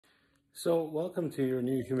So welcome to your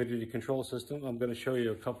new humidity control system. I'm going to show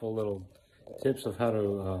you a couple little tips of how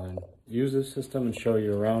to use this system and show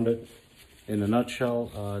you around it in a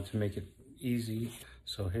nutshell to make it easy.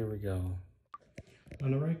 So here we go.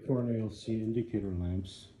 On the right corner you'll see indicator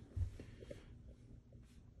lamps.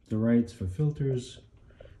 The right's for filters,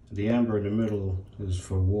 the amber in the middle is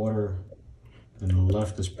for water, and the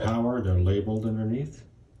left is power. They're labeled underneath.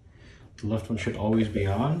 The left one should always be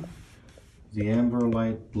on. The amber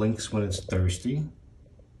light blinks when it's thirsty,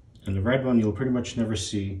 and the red one you'll pretty much never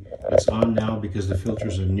see. It's on now because the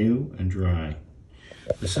filters are new and dry.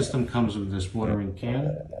 The system comes with this watering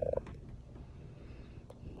can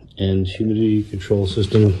and humidity control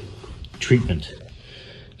system treatment.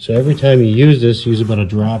 So every time you use this, use about a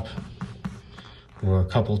drop or a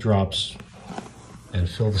couple drops and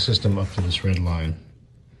fill the system up to this red line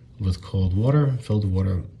with cold water. Fill the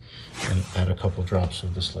water and add a couple drops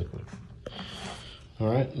of this liquid.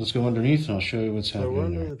 All right, let's go underneath and I'll show you what's happening. So we're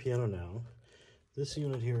under the piano now. This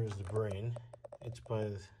unit here is the brain. It's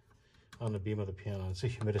on the beam of the piano. It's a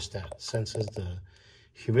humidistat. It senses the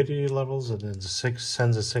humidity levels and then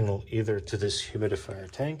sends a signal either to this humidifier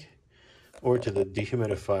tank or to the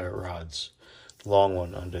dehumidifier rods. Long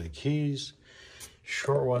one under the keys,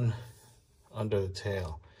 short one under the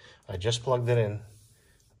tail. I just plugged it in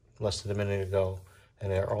less than a minute ago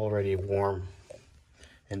and they're already warm,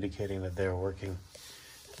 indicating that they're working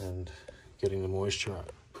and getting the moisture out.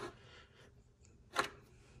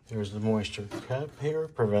 There's the moisture cap here,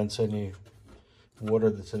 prevents any water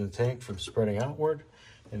that's in the tank from spreading outward.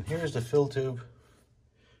 And here's the fill tube,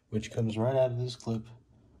 which comes right out of this clip.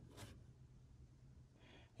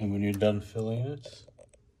 And when you're done filling it,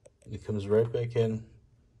 it comes right back in.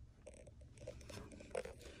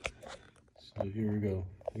 So here we go.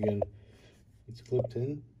 Again, it's clipped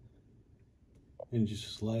in and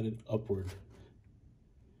just slide it upward.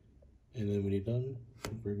 And then when you're done,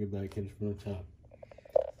 bring it back in from the top.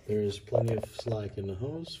 There is plenty of slack in the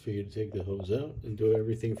hose for you to take the hose out and do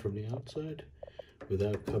everything from the outside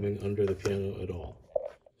without coming under the piano at all.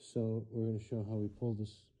 So we're going to show how we pull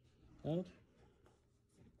this out.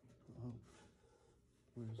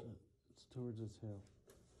 Where is it? It's towards the tail.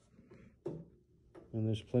 And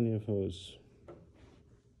there's plenty of hose. I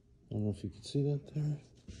don't know if you can see that there.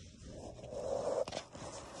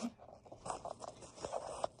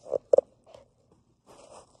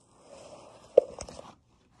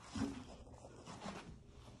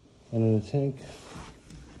 And in the tank,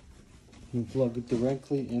 you plug it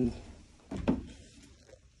directly in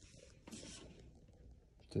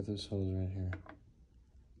to this hose right here.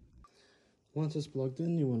 Once it's plugged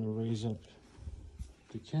in, you want to raise up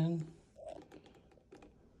the can.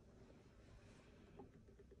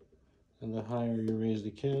 And the higher you raise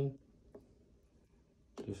the can,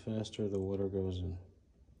 the faster the water goes in.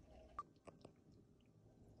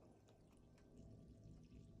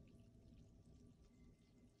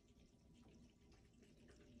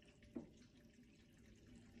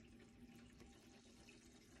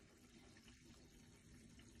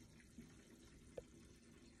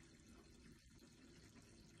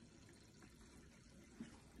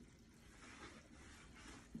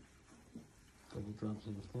 Couple drops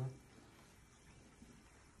on the floor,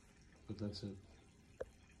 but that's it.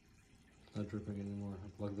 It's not dripping anymore. I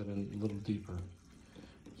plugged it in a little deeper.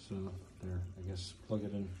 So there, I guess plug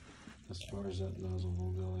it in as far as that nozzle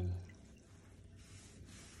will go in.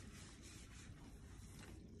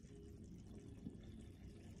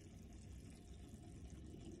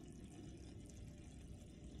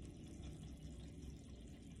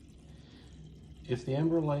 If the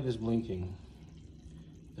amber light is blinking,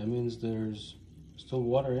 that means there's still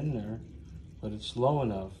water in there, but it's low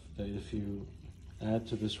enough that if you add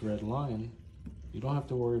to this red line, you don't have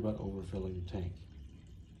to worry about overfilling your tank.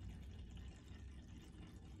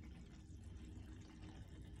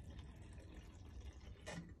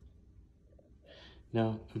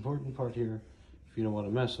 Now, important part here, if you don't want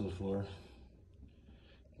to mess on the floor,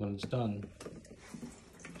 when it's done,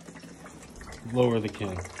 lower the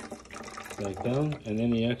can back down, and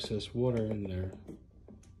any excess water in there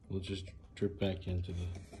will just drip back into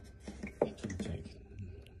the tank.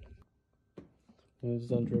 When it's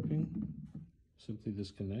done dripping, simply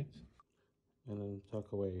disconnect and then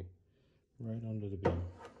tuck away right under the beam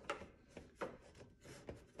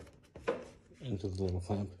into the little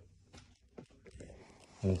clamp.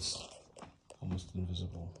 And it's almost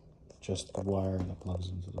invisible, just the wire that plugs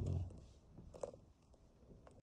into the wall.